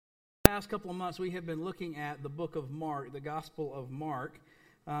past couple of months, we have been looking at the book of Mark, the Gospel of Mark,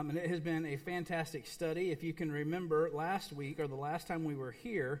 and it has been a fantastic study. If you can remember last week, or the last time we were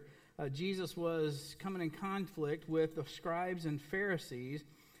here, Jesus was coming in conflict with the scribes and Pharisees,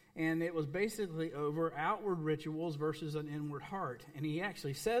 and it was basically over outward rituals versus an inward heart. And he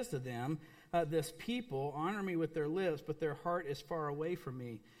actually says to them, this people honor me with their lips, but their heart is far away from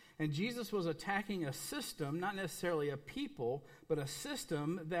me. And Jesus was attacking a system, not necessarily a people, but a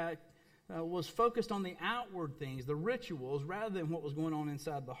system that was focused on the outward things, the rituals, rather than what was going on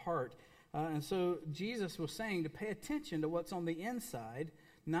inside the heart. And so Jesus was saying to pay attention to what's on the inside,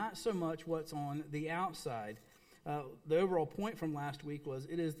 not so much what's on the outside. The overall point from last week was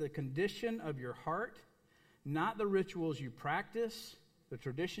it is the condition of your heart, not the rituals you practice, the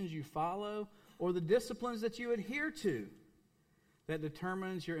traditions you follow, or the disciplines that you adhere to, that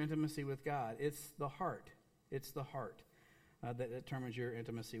determines your intimacy with God. It's the heart. It's the heart that determines your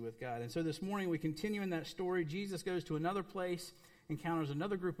intimacy with God. And so this morning we continue in that story. Jesus goes to another place, encounters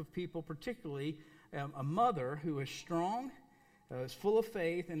another group of people, particularly a mother who is strong, is full of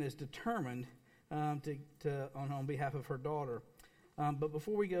faith, and is determined on behalf of her daughter. But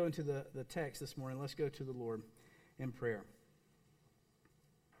before we go into the text this morning, let's go to the Lord in prayer.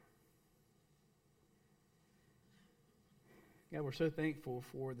 God, we're so thankful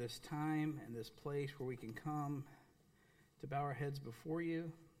for this time and this place where we can come to bow our heads before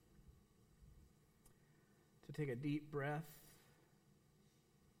you, to take a deep breath,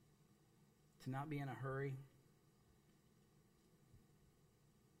 to not be in a hurry,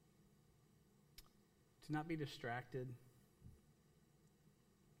 to not be distracted,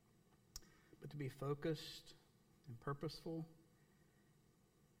 but to be focused and purposeful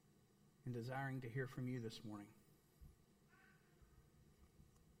and desiring to hear from you this morning.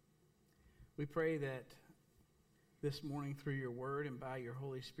 We pray that this morning through your word and by your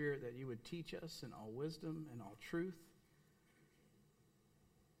Holy Spirit that you would teach us in all wisdom and all truth,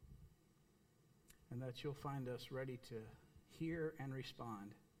 and that you'll find us ready to hear and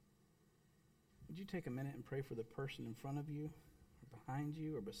respond. Would you take a minute and pray for the person in front of you, or behind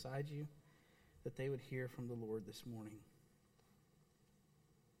you, or beside you, that they would hear from the Lord this morning?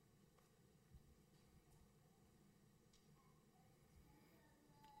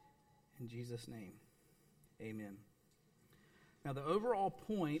 In Jesus' name, amen. Now, the overall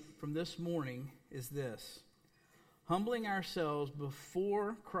point from this morning is this: humbling ourselves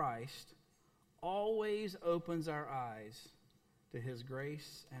before Christ always opens our eyes to his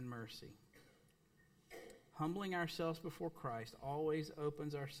grace and mercy. Humbling ourselves before Christ always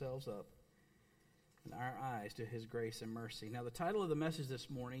opens ourselves up and our eyes to his grace and mercy. Now, the title of the message this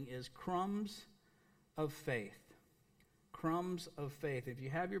morning is Crumbs of Faith. Crumbs of Faith. If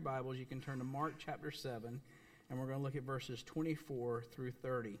you have your Bibles, you can turn to Mark chapter 7, and we're going to look at verses 24 through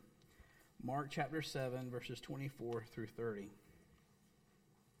 30. Mark chapter 7, verses 24 through 30.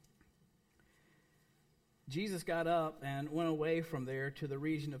 Jesus got up and went away from there to the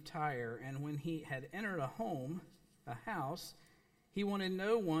region of Tyre, and when he had entered a house, he wanted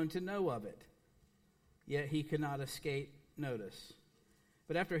no one to know of it, yet he could not escape notice.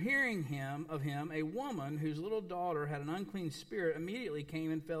 But after hearing of him, a woman whose little daughter had an unclean spirit immediately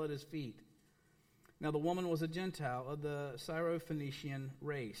came and fell at his feet. Now the woman was a Gentile of the Syrophoenician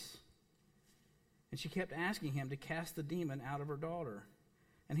race, and she kept asking him to cast the demon out of her daughter.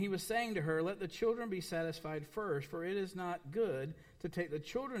 And he was saying to her, "Let the children be satisfied first, for it is not good to take the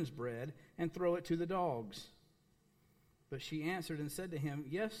children's bread and throw it to the dogs." But she answered and said to him,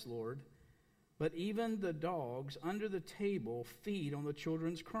 "Yes, Lord, but even the dogs under the table feed on the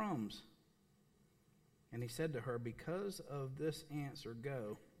children's crumbs." And he said to her, "Because of this answer,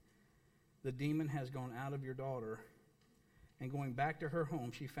 go. The demon has gone out of your daughter." And going back to her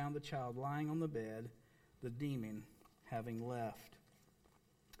home, she found the child lying on the bed, the demon having left.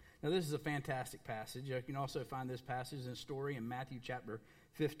 Now, this is a fantastic passage. You can also find this passage and story in Matthew chapter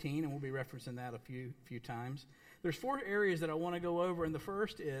 15, and we'll be referencing that a few times. There's 4 areas that I want to go over, and the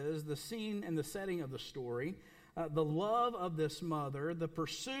first is the scene and the setting of the story, the love of this mother, the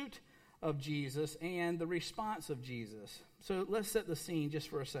pursuit of Jesus, and the response of Jesus. So let's set the scene just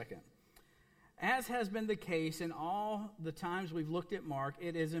for a second. As has been the case in all the times we've looked at Mark,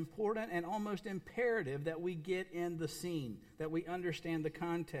 it is important and almost imperative that we get in the scene, that we understand the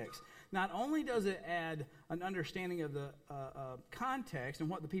context. Not only does it add an understanding of the context and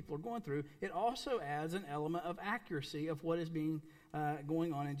what the people are going through, it also adds an element of accuracy of what is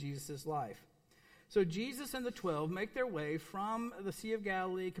going on in Jesus' life. So Jesus and the 12 make their way from the Sea of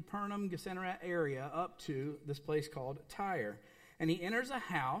Galilee, Capernaum, Gennesaret area up to this place called Tyre. And he enters a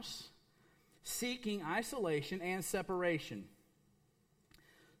house seeking isolation and separation.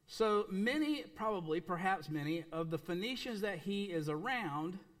 So many, perhaps many, of the Phoenicians that he is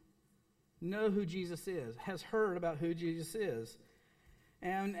around know who Jesus is, has heard about who Jesus is.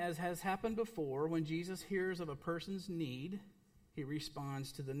 And as has happened before, when Jesus hears of a person's need, he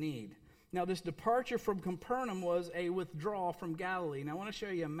responds to the need. Now, this departure from Capernaum was a withdrawal from Galilee. Now, I want to show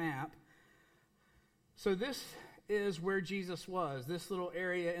you a map. So this is where Jesus was. This little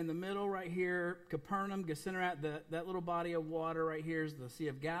area in the middle right here, Capernaum, Gennesaret, that little body of water right here is the Sea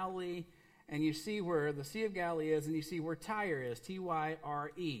of Galilee. And you see where the Sea of Galilee is, and you see where Tyre is, Tyre.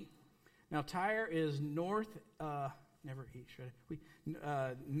 Now, Tyre is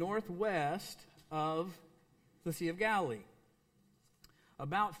northwest of the Sea of Galilee,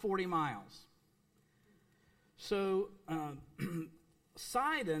 about 40 miles. So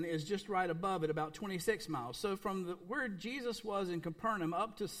Sidon is just right above it, about 26 miles. So from where Jesus was in Capernaum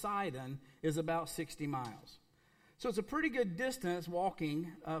up to Sidon is about 60 miles. So it's a pretty good distance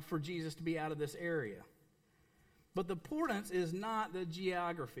walking for Jesus to be out of this area. But the importance is not the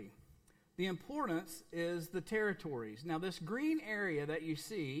geography. The importance is the territories. Now, this green area that you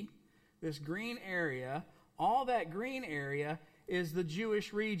see, all that green area is the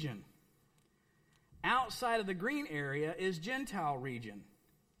Jewish region. Outside of the green area is Gentile region.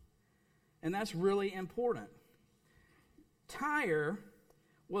 And that's really important. Tyre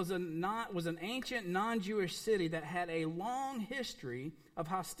was an ancient non-Jewish city that had a long history of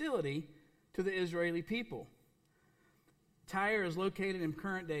hostility to the Israeli people. Tyre is located in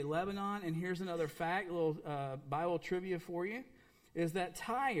current-day Lebanon, and here's another fact, a little Bible trivia for you, is that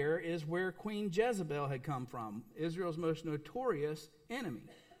Tyre is where Queen Jezebel had come from, Israel's most notorious enemy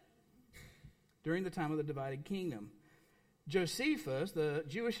during the time of the divided kingdom. Josephus, the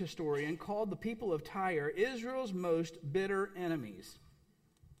Jewish historian, called the people of Tyre Israel's most bitter enemies.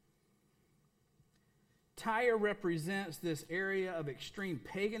 Tyre represents this area of extreme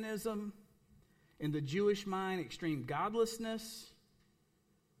paganism, in the Jewish mind, extreme godlessness.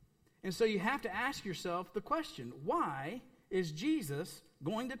 And so you have to ask yourself the question, why is Jesus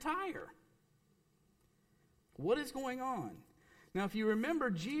going to Tyre? What is going on? Now, if you remember,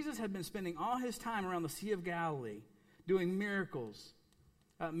 Jesus had been spending all his time around the Sea of Galilee, doing miracles,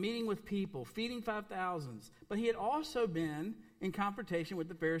 meeting with people, feeding 5,000s. But he had also been in confrontation with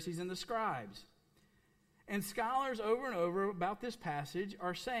the Pharisees and the scribes. And scholars over and over about this passage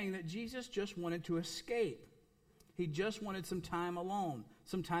are saying that Jesus just wanted to escape. He just wanted some time alone,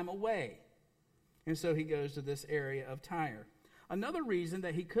 some time away. And so he goes to this area of Tyre. Another reason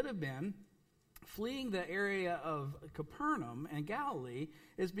that he could have been fleeing the area of Capernaum and Galilee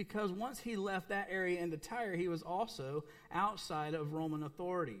is because once he left that area into Tyre, he was also outside of Roman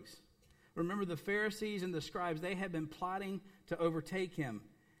authorities. Remember, the Pharisees and the scribes, they had been plotting to overtake him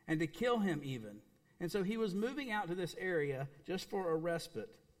and to kill him even. And so he was moving out to this area just for a respite,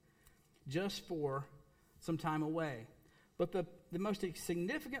 just for some time away. But the most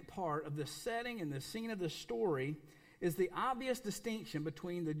significant part of the setting and the scene of the story is the obvious distinction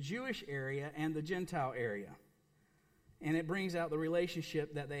between the Jewish area and the Gentile area. And it brings out the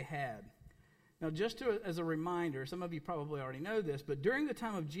relationship that they had. Now, as a reminder, some of you probably already know this, but during the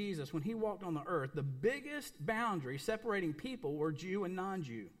time of Jesus, when he walked on the earth, the biggest boundary separating people were Jew and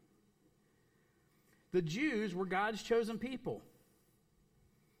non-Jew. The Jews were God's chosen people,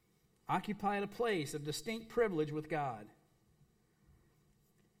 occupied a place of distinct privilege with God.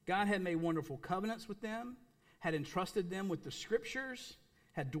 God had made wonderful covenants with them, had entrusted them with the scriptures,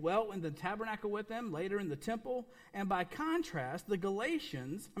 had dwelt in the tabernacle with them, later in the temple. And by contrast, the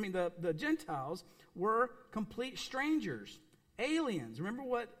Gentiles were complete strangers, aliens. Remember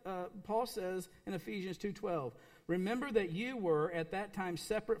what Paul says in Ephesians 2:12. Remember that you were at that time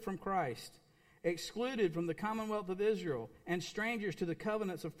separate from Christ, excluded from the commonwealth of Israel, and strangers to the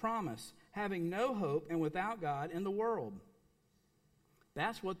covenants of promise, having no hope and without God in the world.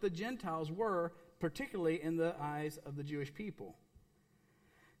 That's what the Gentiles were, particularly in the eyes of the Jewish people.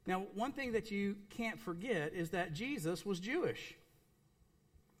 Now, one thing that you can't forget is that Jesus was Jewish.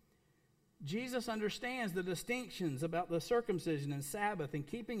 Jesus understands the distinctions about the circumcision and Sabbath and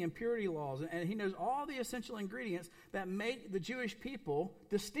keeping impurity laws, and he knows all the essential ingredients that make the Jewish people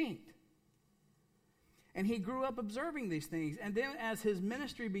distinct. And he grew up observing these things. And then as his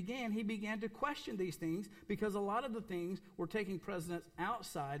ministry began, he began to question these things because a lot of the things were taking precedence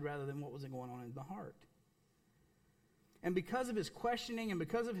outside rather than what was going on in the heart. And because of his questioning and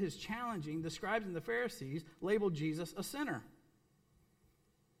because of his challenging, the scribes and the Pharisees labeled Jesus a sinner,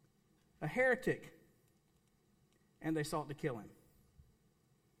 a heretic, and they sought to kill him.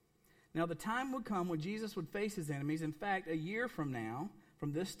 Now, the time would come when Jesus would face his enemies. In fact, a year from now,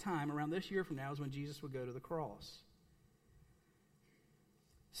 from this time, around this year from now, is when Jesus would go to the cross.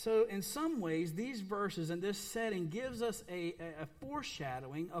 So in some ways, these verses and this setting gives us a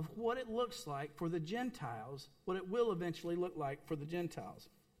foreshadowing of what it looks like for the Gentiles, what it will eventually look like for the Gentiles.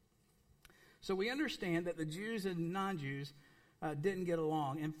 So we understand that the Jews and non-Jews didn't get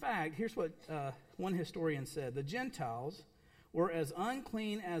along. In fact, here's what one historian said. The Gentiles were as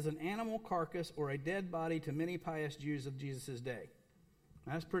unclean as an animal carcass or a dead body to many pious Jews of Jesus' day.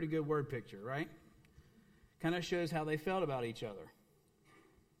 That's a pretty good word picture, right? Kind of shows how they felt about each other.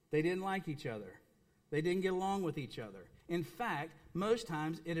 They didn't like each other. They didn't get along with each other. In fact, most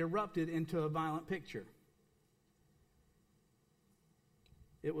times it erupted into a violent picture.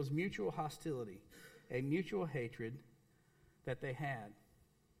 It was mutual hostility, a mutual hatred that they had.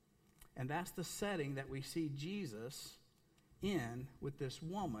 And that's the setting that we see Jesus in with this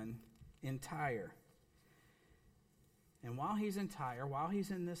woman in Tyre. And while he's in Tyre, while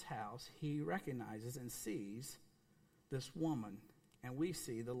he's in this house, he recognizes and sees this woman. And we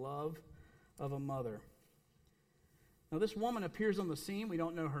see the love of a mother. Now, this woman appears on the scene. We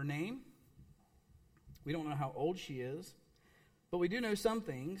don't know her name. We don't know how old she is. But we do know some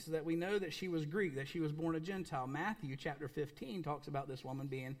things, that we know that she was Greek, that she was born a Gentile. Matthew chapter 15 talks about this woman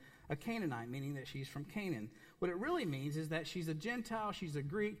being a Canaanite, meaning that she's from Canaan. What it really means is that she's a Gentile, she's a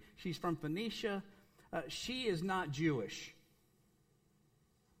Greek, she's from Phoenicia. She is not Jewish.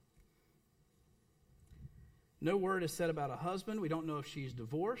 No word is said about a husband. We don't know if she's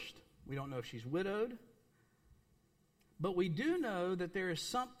divorced. We don't know if she's widowed. But we do know that there is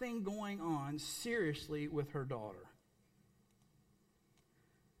something going on seriously with her daughter.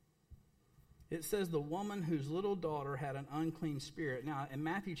 It says the woman whose little daughter had an unclean spirit. Now, in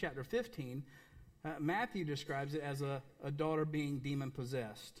Matthew chapter 15, Matthew describes it as a daughter being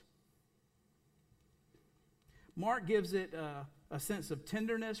demon-possessed. Mark gives it a sense of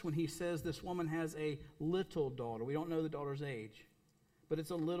tenderness when he says this woman has a little daughter. We don't know the daughter's age, but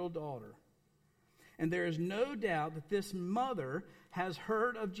it's a little daughter. And there is no doubt that this mother has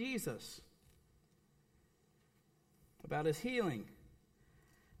heard of Jesus, about his healing,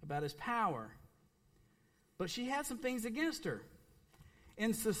 about his power. But she had some things against her.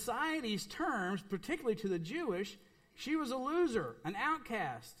 In society's terms, particularly to the Jewish, she was a loser, an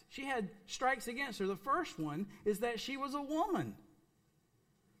outcast. She had strikes against her. The first one is that she was a woman.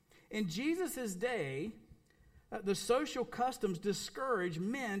 In Jesus' day, the social customs discouraged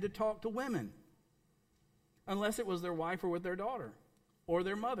men to talk to women, unless it was their wife or with their daughter or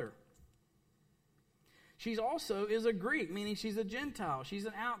their mother. She also is a Greek, meaning she's a Gentile. She's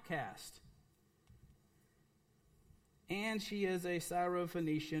an outcast. And she is a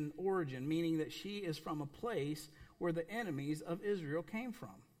Syro-Phoenician origin, meaning that she is from a place where the enemies of Israel came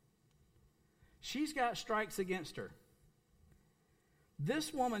from. She's got strikes against her.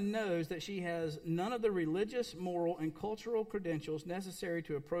 This woman knows that she has none of the religious, moral, and cultural credentials necessary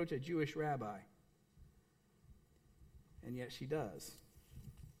to approach a Jewish rabbi. And yet she does.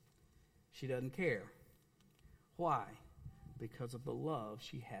 She doesn't care. Why? Because of the love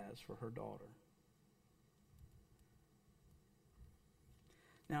she has for her daughter.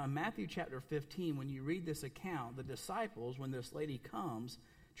 Now, in Matthew chapter 15, when you read this account, the disciples, when this lady comes,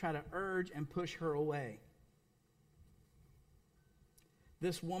 try to urge and push her away.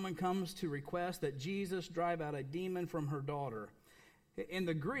 This woman comes to request that Jesus drive out a demon from her daughter. In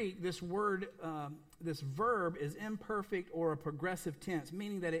the Greek, this word, this verb is imperfect or a progressive tense,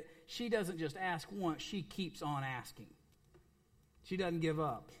 meaning that she doesn't just ask once, she keeps on asking. She doesn't give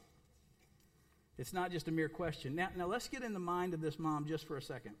up. It's not just a mere question. Now let's get in the mind of this mom just for a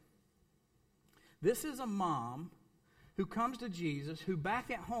second. This is a mom who comes to Jesus, who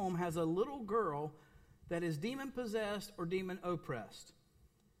back at home has a little girl that is demon-possessed or demon-oppressed.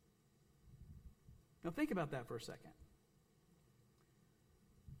 Now think about that for a second.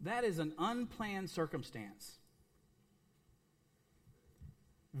 That is an unplanned circumstance.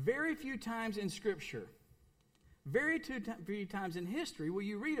 Very few times in Scripture, very few times in history will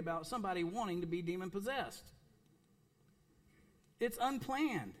you read about somebody wanting to be demon-possessed. It's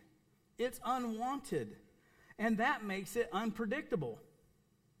unplanned. It's unwanted. And that makes it unpredictable.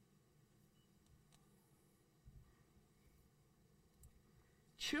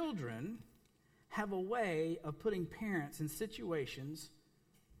 Children have a way of putting parents in situations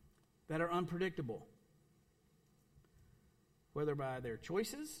that are unpredictable, whether by their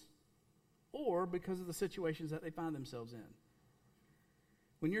choices or because of the situations that they find themselves in.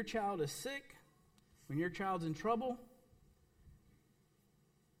 When your child is sick, when your child's in trouble,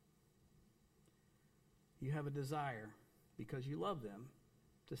 you have a desire, because you love them,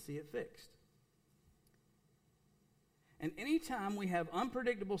 to see it fixed. And anytime we have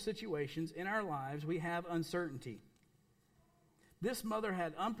unpredictable situations in our lives, we have uncertainty. This mother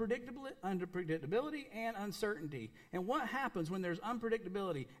had unpredictability and uncertainty. And what happens when there's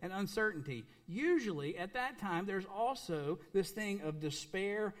unpredictability and uncertainty? Usually, at that time, there's also this thing of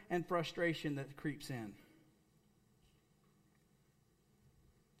despair and frustration that creeps in.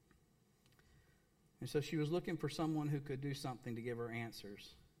 And so she was looking for someone who could do something to give her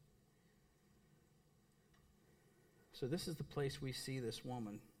answers. So this is the place we see this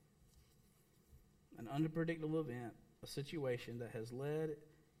woman. An unpredictable event, a situation that has led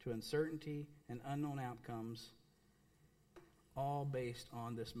to uncertainty and unknown outcomes, all based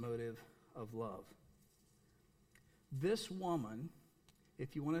on this motive of love. This woman,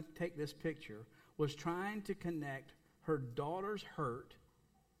 if you want to take this picture, was trying to connect her daughter's hurt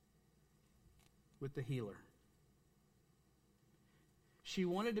with the healer. She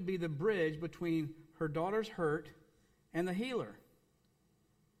wanted to be the bridge between her daughter's hurt and the healer,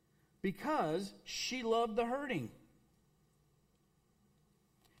 because she loved the hurting.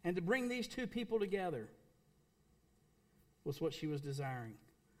 And to bring these two people together was what she was desiring.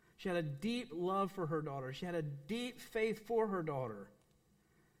 She had a deep love for her daughter. She had a deep faith for her daughter.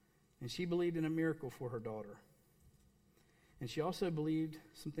 And she believed in a miracle for her daughter. And she also believed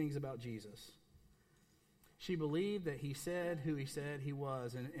some things about Jesus. She believed that he said who he said he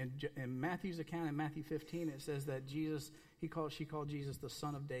was. And in Matthew's account, in Matthew 15, it says that she called Jesus the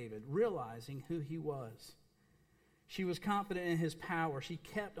Son of David, realizing who he was. She was confident in his power. She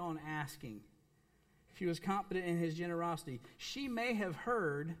kept on asking. She was confident in his generosity. She may have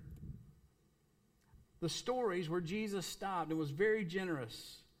heard the stories where Jesus stopped and was very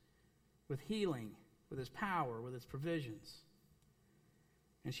generous with healing, with his power, with his provisions.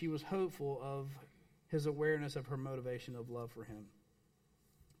 And she was hopeful of his awareness of her motivation of love for him.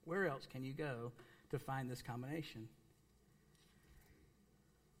 Where else can you go to find this combination?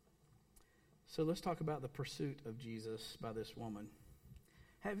 So let's talk about the pursuit of Jesus by this woman.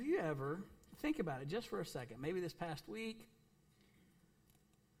 Have you ever, think about it just for a second, maybe this past week,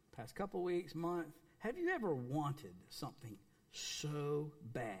 past couple weeks, month, have you ever wanted something so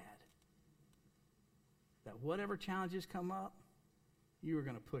bad that whatever challenges come up, you are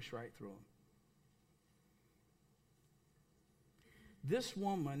going to push right through them? This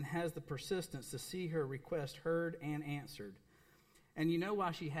woman has the persistence to see her request heard and answered. And you know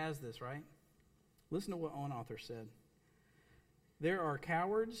why she has this, right? Listen to what one author said. There are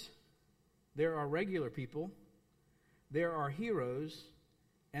cowards, there are regular people, there are heroes,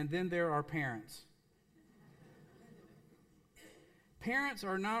 and then there are parents. Parents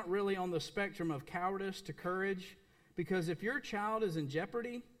are not really on the spectrum of cowardice to courage, because if your child is in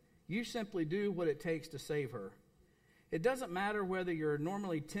jeopardy, you simply do what it takes to save her. It doesn't matter whether you're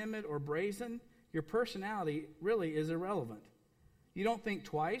normally timid or brazen. Your personality really is irrelevant. You don't think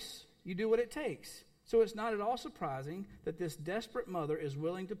twice. You do what it takes. So it's not at all surprising that this desperate mother is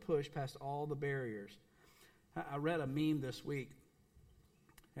willing to push past all the barriers. I read a meme this week,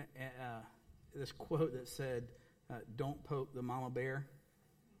 this quote that said, "Don't poke the mama bear."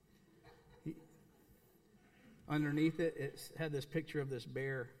 Underneath it, it had this picture of this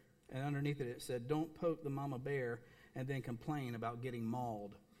bear, and underneath it said, "Don't poke the mama bear and then complain about getting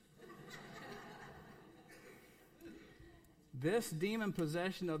mauled." This demon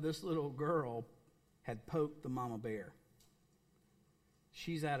possession of this little girl had poked the mama bear.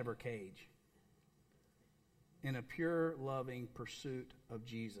 She's out of her cage in a pure, loving pursuit of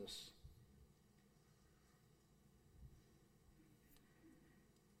Jesus.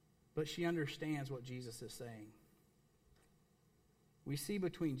 But she understands what Jesus is saying. We see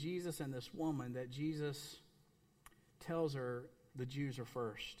between Jesus and this woman that Jesus tells her the Jews are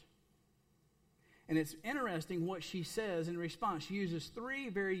first. And it's interesting what she says in response. She uses three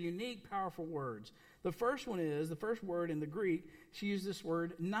very unique, powerful words. The first word in the Greek, she used this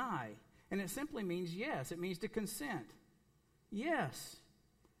word nigh. And it simply means yes. It means to consent. Yes,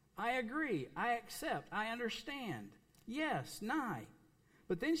 I agree. I accept. I understand. Yes, nigh.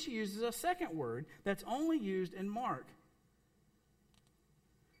 But then she uses a second word that's only used in Mark.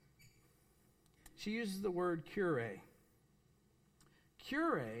 She uses the word cure.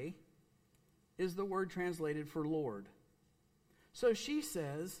 Cure is the word translated for Lord. So she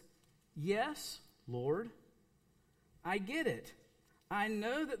says, yes, Lord, I get it. I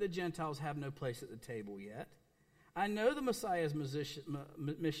know that the Gentiles have no place at the table yet. I know the Messiah's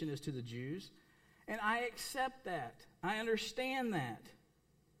mission is to the Jews, and I accept that. I understand that.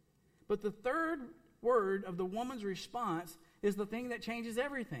 But the third word of the woman's response is the thing that changes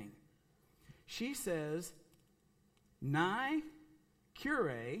everything. She says, nigh,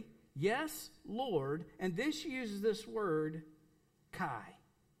 cure, yes, Lord, and then she uses this word, kai,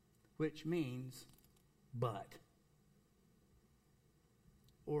 which means but.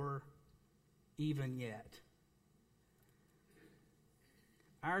 or even yet.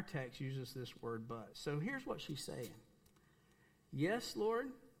 Our text uses this word but. So here's what she's saying. Yes, Lord,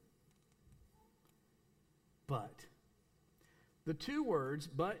 but. The two words,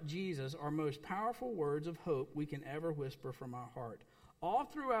 but Jesus, are most powerful words of hope we can ever whisper from our heart. All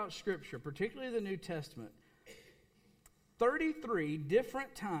throughout Scripture, particularly the New Testament, 33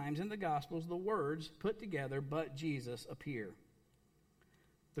 different times in the Gospels, the words put together, but Jesus, appear.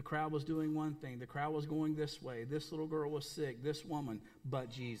 The crowd was doing one thing. The crowd was going this way. This little girl was sick. This woman, but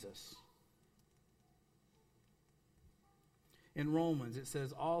Jesus. In Romans, it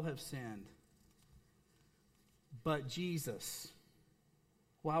says, all have sinned. But Jesus,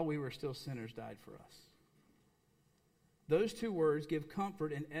 while we were still sinners, died for us. Those two words give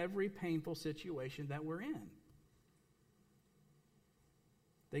comfort in every painful situation that we're in.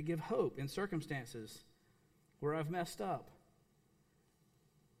 They give hope in circumstances where I've messed up,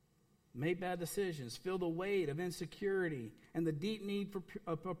 made bad decisions, feel the weight of insecurity and the deep need for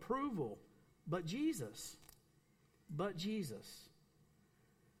approval. But Jesus.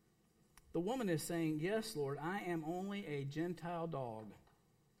 The woman is saying, yes, Lord, I am only a Gentile dog.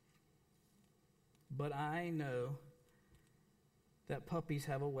 But I know that puppies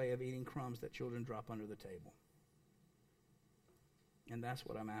have a way of eating crumbs that children drop under the table. And that's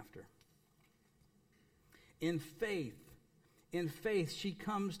what I'm after. In faith, she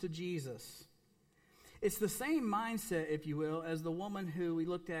comes to Jesus. It's the same mindset, if you will, as the woman who we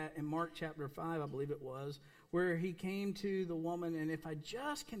looked at in Mark chapter 5, I believe it was, where he came to the woman, and if I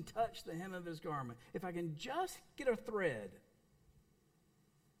just can touch the hem of his garment, if I can just get a thread.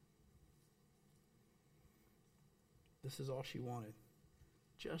 This is all she wanted.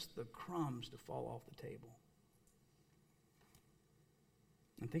 Just the crumbs to fall off the table.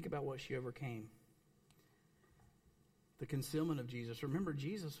 And think about what she overcame. The concealment of Jesus. Remember,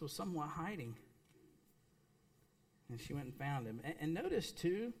 Jesus was somewhat hiding. And she went and found him. And notice,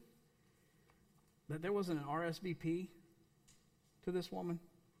 too, that there wasn't an RSVP to this woman.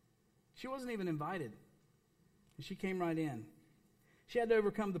 She wasn't even invited. And she came right in. She had to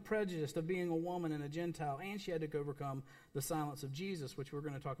overcome the prejudice of being a woman and a Gentile, and she had to overcome the silence of Jesus, which we're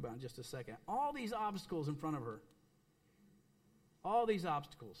going to talk about in just a second. All these obstacles in front of her. All these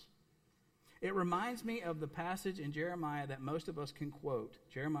obstacles. It reminds me of the passage in Jeremiah that most of us can quote.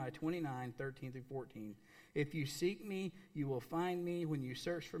 Jeremiah 29, 13 through 14. If you seek me, you will find me. When you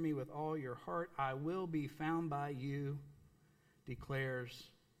search for me with all your heart, I will be found by you, declares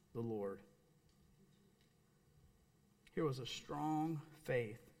the Lord. Here was a strong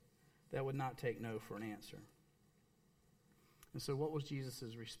faith that would not take no for an answer. And so what was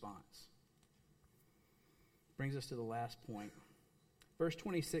Jesus' response? Brings us to the last point. Verse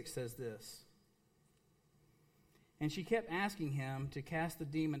 26 says this. And she kept asking him to cast the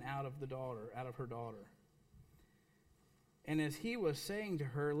demon out of her daughter. And as he was saying to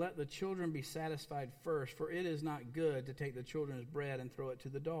her, let the children be satisfied first, for it is not good to take the children's bread and throw it to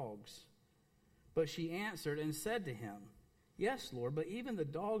the dogs. But she answered and said to him, yes, Lord, but even the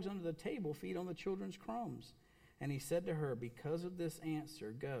dogs under the table feed on the children's crumbs. And he said to her, because of this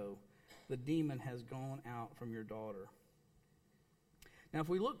answer, go, the demon has gone out from your daughter. Now, if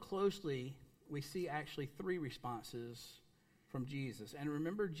we look closely, we see actually three responses from Jesus. And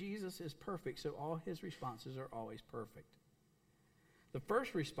remember, Jesus is perfect, so all his responses are always perfect. The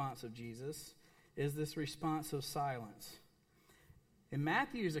first response of Jesus is this response of silence. In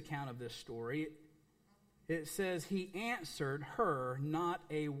Matthew's account of this story, it says he answered her not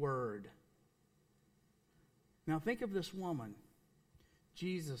a word. Now think of this woman.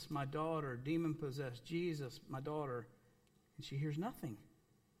 Jesus, my daughter, demon-possessed. Jesus, my daughter. And she hears nothing.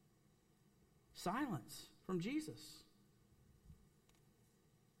 Silence from Jesus.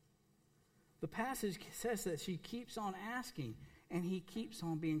 The passage says that she keeps on asking, and he keeps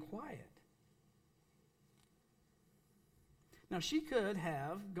on being quiet. Now, she could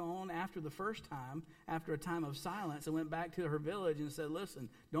have gone after the first time, after a time of silence, and went back to her village and said, listen,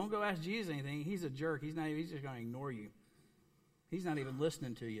 don't go ask Jesus anything. He's a jerk. He's just going to ignore you. He's not even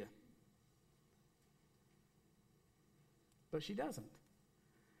listening to you. But she doesn't.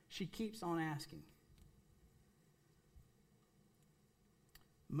 She keeps on asking.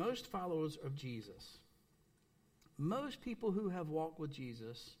 Most followers of Jesus, most people who have walked with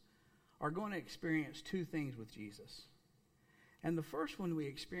Jesus are going to experience two things with Jesus. And the first one we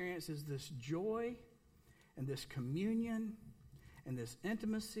experience is this joy and this communion and this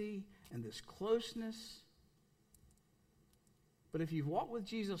intimacy and this closeness. But if you've walked with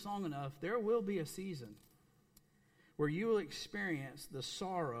Jesus long enough, there will be a season where you will experience the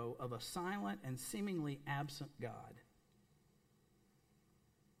sorrow of a silent and seemingly absent God.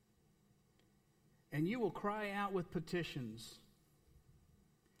 and you will cry out with petitions.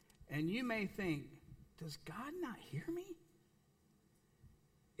 And you may think, does God not hear me?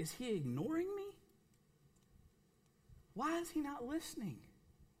 Is he ignoring me? Why is he not listening?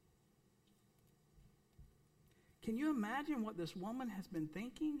 Can you imagine what this woman has been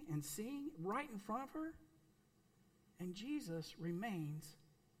thinking and seeing right in front of her? And Jesus remains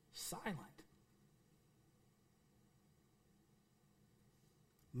silent.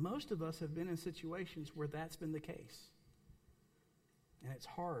 Most of us have been in situations where that's been the case. And it's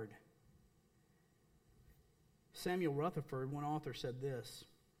hard. Samuel Rutherford, one author, said this: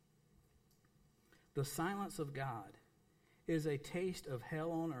 "The silence of God is a taste of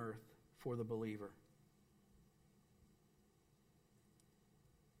hell on earth for the believer."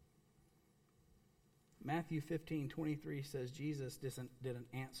 Matthew 15:23 says Jesus didn't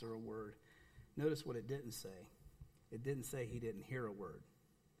answer a word. Notice what it didn't say. It didn't say he didn't hear a word.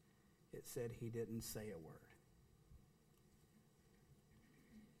 It said he didn't say a word.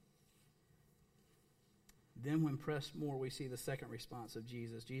 Then when pressed more, we see the second response of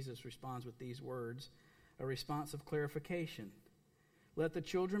Jesus. Jesus responds with these words, a response of clarification. "Let the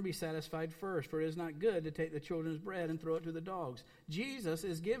children be satisfied first, for it is not good to take the children's bread and throw it to the dogs." Jesus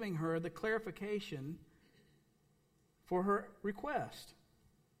is giving her the clarification for her request.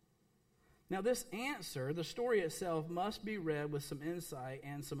 Now this answer, the story itself, must be read with some insight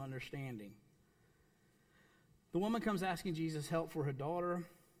and some understanding. The woman comes asking Jesus help for her daughter.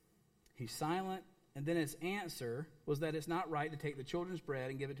 He's silent, and then his answer was that it's not right to take the children's bread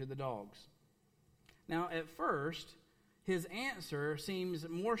and give it to the dogs. Now at first, his answer seems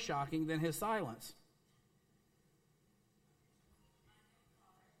more shocking than his silence.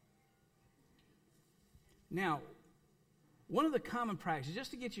 Now, one of the common practices,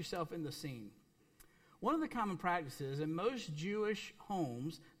 just to get yourself in the scene, one of the common practices in most Jewish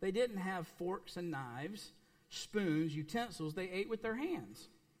homes, they didn't have forks and knives, spoons, utensils. They ate with their hands.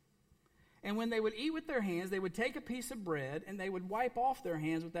 And when they would eat with their hands, they would take a piece of bread and they would wipe off their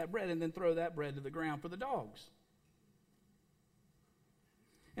hands with that bread and then throw that bread to the ground for the dogs.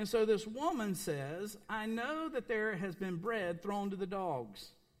 And so this woman says, "I know that there has been bread thrown to the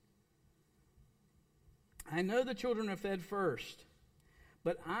dogs. I know the children are fed first,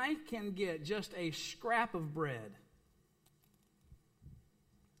 but I can get just a scrap of bread,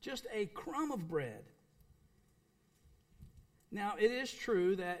 just a crumb of bread." Now, it is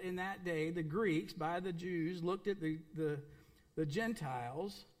true that in that day, the Greeks, by the Jews, looked at the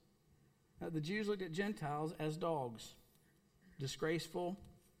Gentiles. The Jews looked at Gentiles as dogs, disgraceful.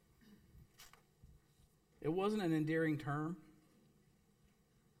 It wasn't an endearing term.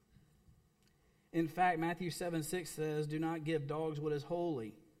 In fact, Matthew 7:6 says, "Do not give dogs what is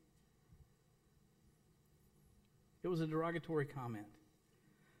holy." It was a derogatory comment.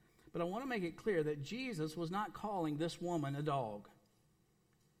 But I want to make it clear that Jesus was not calling this woman a dog.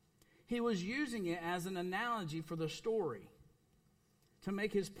 He was using it as an analogy for the story, to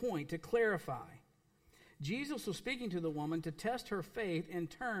make his point, to clarify. Jesus was speaking to the woman to test her faith, in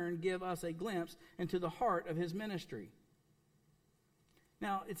turn give us a glimpse into the heart of his ministry.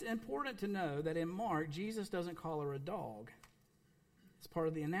 Now, it's important to know that in Mark, Jesus doesn't call her a dog. It's part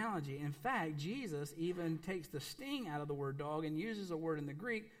of the analogy. In fact, Jesus even takes the sting out of the word dog and uses a word in the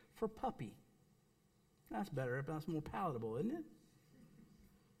Greek for puppy. That's better. That's more palatable, isn't it?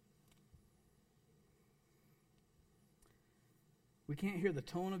 We can't hear the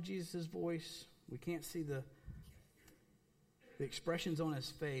tone of Jesus' voice. We can't see the expressions on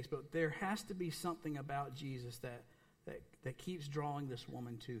his face, but there has to be something about Jesus that keeps drawing this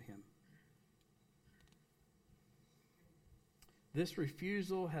woman to him. This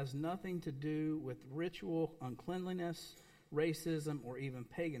refusal has nothing to do with ritual uncleanliness, racism, or even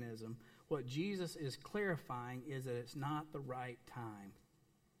paganism. What Jesus is clarifying is that it's not the right time.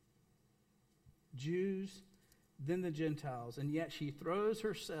 Jews, then the Gentiles, and yet she throws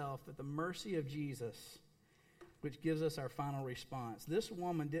herself at the mercy of Jesus, which gives us our final response. This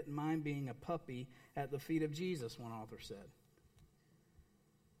woman didn't mind being a puppy at the feet of Jesus, one author said.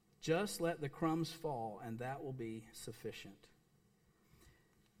 Just let the crumbs fall, and that will be sufficient.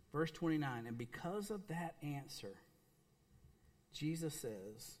 Verse 29, and because of that answer, Jesus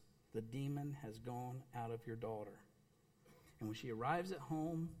says, the demon has gone out of your daughter. And when she arrives at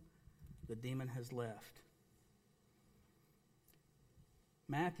home, the demon has left.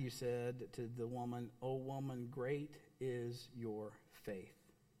 Matthew said to the woman, "O woman, great is your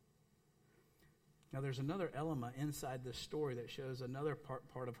faith." Now there's another element inside this story that shows another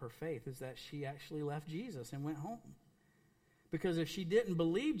part of her faith, is that she actually left Jesus and went home. Because if she didn't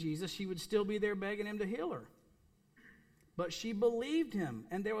believe Jesus, she would still be there begging him to heal her. But she believed him,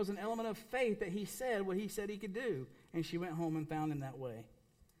 and there was an element of faith that he said what he said he could do. And she went home and found him that way.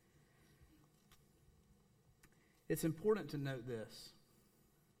 It's important to note this,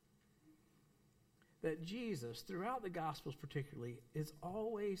 that Jesus, throughout the Gospels particularly, is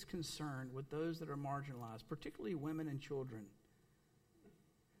always concerned with those that are marginalized, particularly women and children.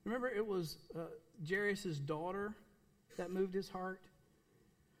 Remember, it was Jairus' daughter that moved his heart.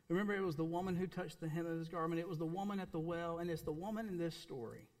 Remember, it was the woman who touched the hem of his garment. It was the woman at the well, and it's the woman in this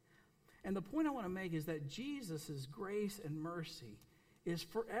story. And the point I want to make is that Jesus' grace and mercy is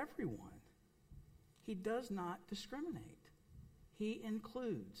for everyone. He does not discriminate. He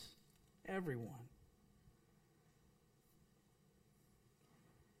includes everyone.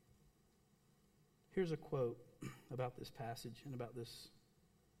 Here's a quote about this passage and about this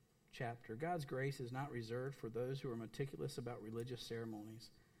chapter. God's grace is not reserved for those who are meticulous about religious ceremonies,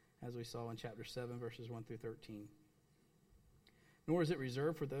 as we saw in chapter 7, verses 1 through 13. Nor is it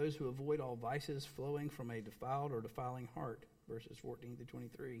reserved for those who avoid all vices flowing from a defiled or defiling heart, verses 14 through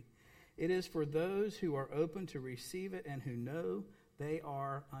 23. It is for those who are open to receive it and who know they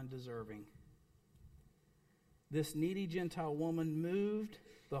are undeserving. This needy Gentile woman moved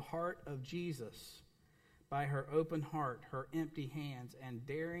the heart of Jesus by her open heart, her empty hands, and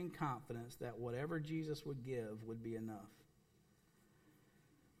daring confidence that whatever Jesus would give would be enough.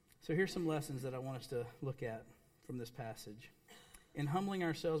 So here's some lessons that I want us to look at from this passage. In humbling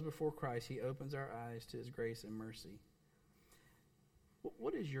ourselves before Christ, he opens our eyes to his grace and mercy.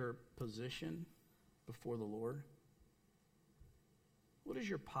 What is your position before the Lord? What is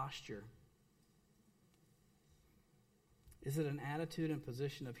your posture? Is it an attitude and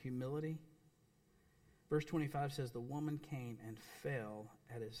position of humility? Verse 25 says, the woman came and fell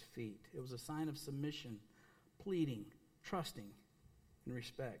at his feet. It was a sign of submission, pleading, trusting, and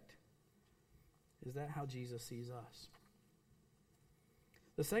respect. Is that how Jesus sees us?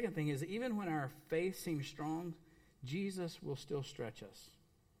 The second thing is, even when our faith seems strong, Jesus will still stretch us.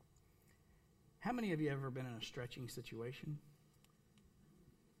 How many of you have ever been in a stretching situation?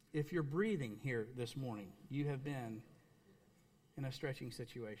 If you're breathing here this morning, you have been in a stretching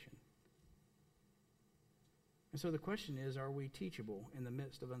situation. And so the question is, are we teachable in the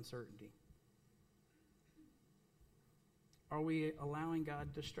midst of uncertainty? Are we allowing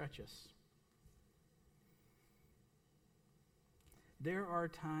God to stretch us? There are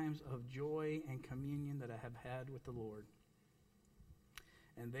times of joy and communion that I have had with the Lord.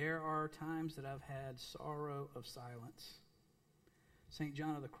 And there are times that I've had sorrow of silence. St.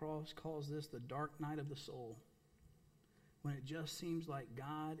 John of the Cross calls this the dark night of the soul, when it just seems like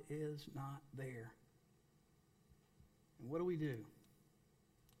God is not there. And what do?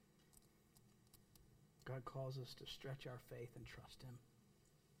 God calls us to stretch our faith and trust him.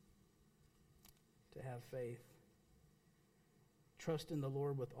 To have faith. Trust in the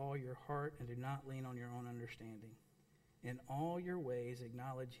Lord with all your heart and do not lean on your own understanding. In all your ways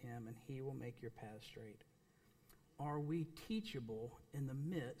acknowledge him and he will make your path straight. Are we teachable in the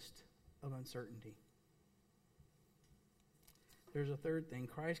midst of uncertainty? There's a third thing.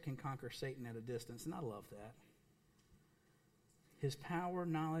 Christ can conquer Satan at a distance, and I love that. His power,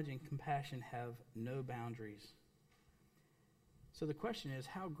 knowledge, and compassion have no boundaries. So the question is,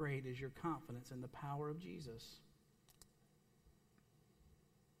 how great is your confidence in the power of Jesus?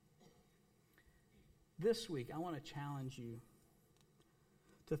 This week, I want to challenge you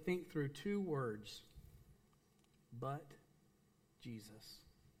to think through two words, but Jesus.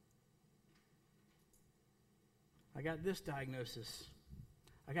 I got this diagnosis.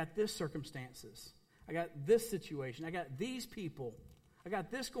 I got this circumstances. I got this situation. I got these people. I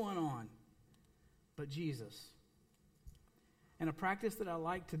got this going on. But Jesus. And a practice that I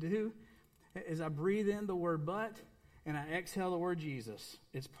like to do is I breathe in the word but and I exhale the word Jesus.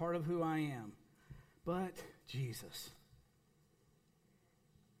 It's part of who I am. But Jesus.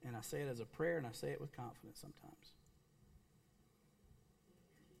 And I say it as a prayer and I say it with confidence sometimes.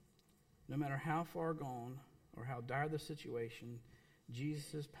 No matter how far gone or how dire the situation,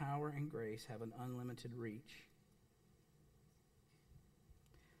 Jesus' power and grace have an unlimited reach.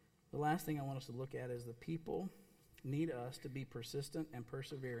 The last thing I want us to look at is the people need us to be persistent and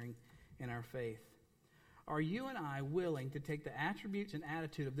persevering in our faith. Are you and I willing to take the attributes and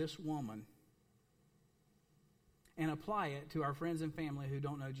attitude of this woman and apply it to our friends and family who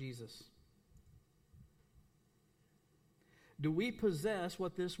don't know Jesus? Do we possess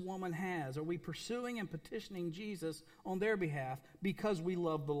what this woman has? Are we pursuing and petitioning Jesus on their behalf because we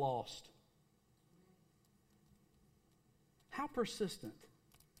love the lost? How persistent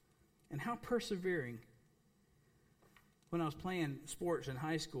and how persevering. When I was playing sports in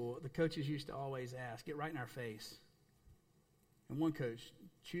high school, the coaches used to always ask, get right in our face. And one coach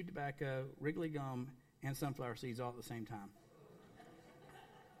chewed tobacco, Wrigley gum, and sunflower seeds all at the same time.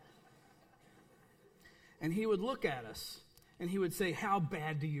 And he would look at us, and he would say, how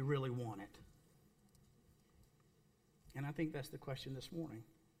bad do you really want it? And I think that's the question this morning.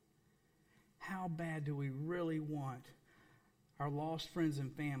 How bad do we really want our lost friends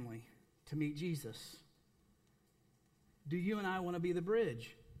and family to meet Jesus? Do you and I want to be the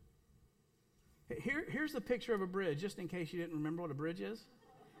bridge? Here's the picture of a bridge, just in case you didn't remember what a bridge is.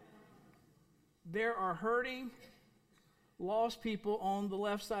 There are hurting, lost people on the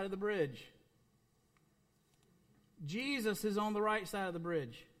left side of the bridge. Jesus is on the right side of the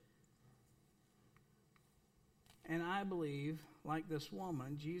bridge. And I believe, like this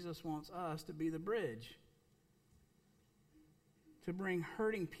woman, Jesus wants us to be the bridge. To bring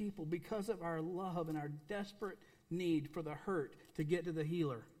hurting people because of our love and our desperate need for the hurt to get to the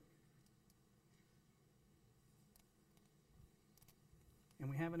healer. And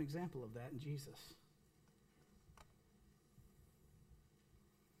we have an example of that in Jesus.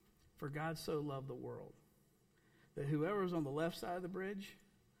 For God so loved the world that whoever was on the left side of the bridge,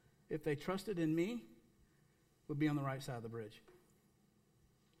 if they trusted in me, would be on the right side of the bridge.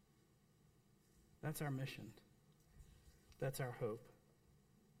 That's our mission. That's our hope.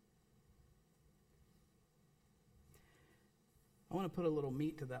 I want to put a little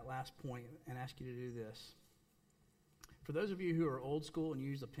meat to that last point and ask you to do this. For those of you who are old school and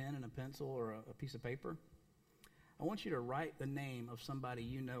use a pen and a pencil or a piece of paper, I want you to write the name of somebody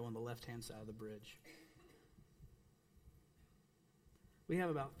you know on the left-hand side of the bridge. We have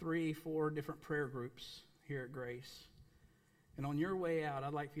about 3-4 different prayer groups here at Grace. And on your way out,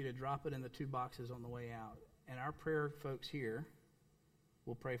 I'd like for you to drop it in the 2 boxes on the way out. And our prayer folks here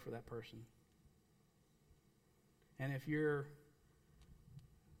will pray for that person. And if you're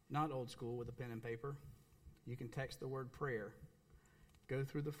not old school with a pen and paper, you can text the word prayer. Go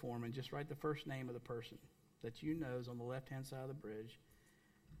through the form and just write the first name of the person that you know is on the left-hand side of the bridge,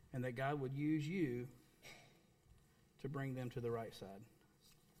 and that God would use you to bring them to the right side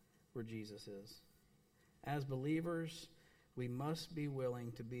where Jesus is. As believers, we must be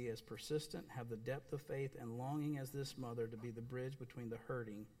willing to be as persistent, have the depth of faith and longing as this mother to be the bridge between the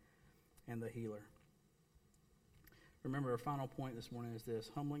hurting and the healer. Remember, our final point this morning is this: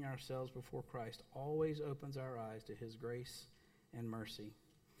 humbling ourselves before Christ always opens our eyes to his grace and mercy.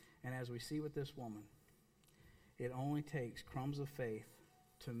 And as we see with this woman, it only takes crumbs of faith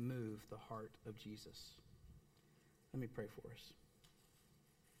to move the heart of Jesus. Let me pray for us.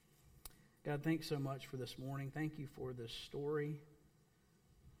 God, thanks so much for this morning. Thank you for this story,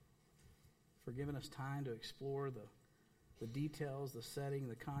 for giving us time to explore the details, the setting,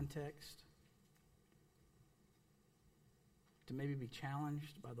 the context, to maybe be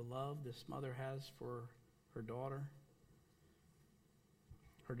challenged by the love this mother has for her daughter,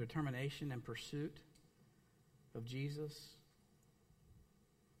 her determination and pursuit of Jesus.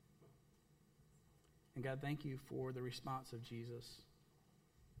 And God, thank you for the response of Jesus.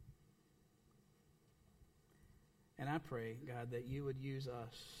 And I pray, God, that you would use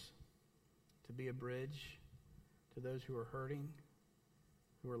us to be a bridge to those who are hurting,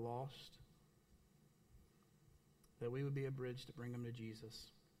 who are lost, that we would be a bridge to bring them to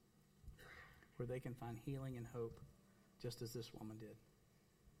Jesus, where they can find healing and hope, just as this woman did.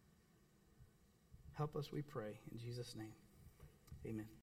 Help us, we pray, in Jesus' name. Amen.